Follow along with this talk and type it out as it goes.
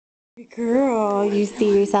Girl, you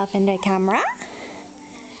see yourself in the camera?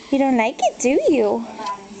 You don't like it, do you?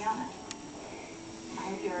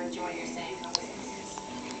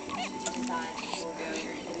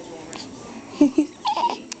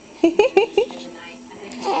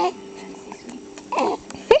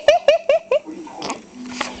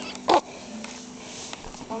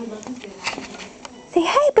 Say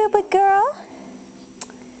hi, Bubba girl.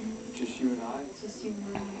 Just you and I.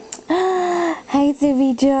 Hi,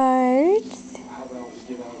 Zibby George. How about we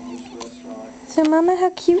get out of this restaurant? So, Mama, how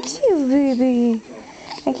cute you, baby.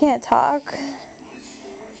 I can't talk.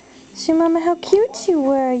 So, Mama, how cute you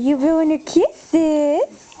were. You blowing your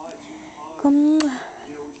kisses. Come.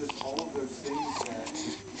 You know, just all of those things that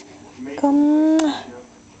make Come.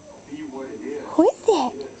 be what it is. Who is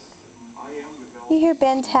it? I am You hear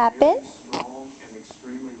Ben tapping? strong and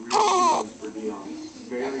extremely real for Dion.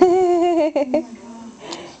 Very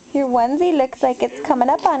Your onesie looks like it's coming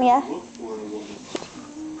up on you.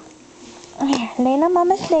 Here, lay on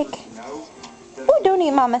Mama's leg. Oh, don't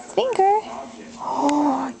eat Mama's finger.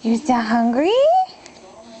 Oh, you still hungry?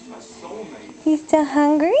 You still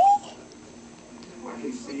hungry?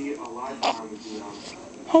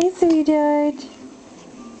 Hey, sweetheart.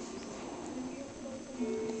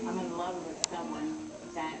 I'm in love with someone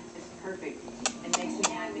that is perfect and makes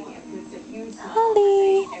me happy and puts a huge smile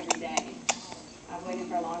Holly. every day. I've waited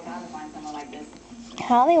for a long time to find someone like this.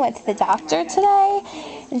 Holly went to the doctor today,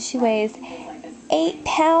 and she weighs 8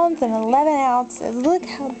 pounds and 11 ounces. Look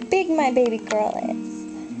how big my baby girl is.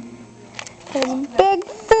 There's big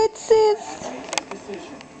footses.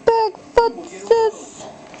 Big footses.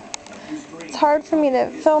 It's hard for me to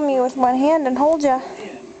film you with one hand and hold you.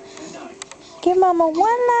 Give Mama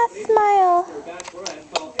one last smile.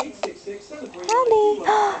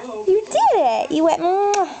 Holly, you did it. You went,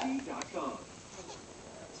 mwah.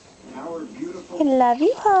 I love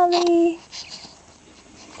you, Holly.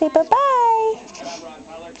 Say bye-bye.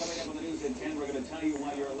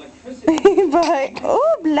 Bye.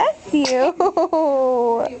 Oh, bless you.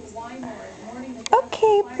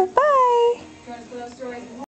 Okay, bye-bye.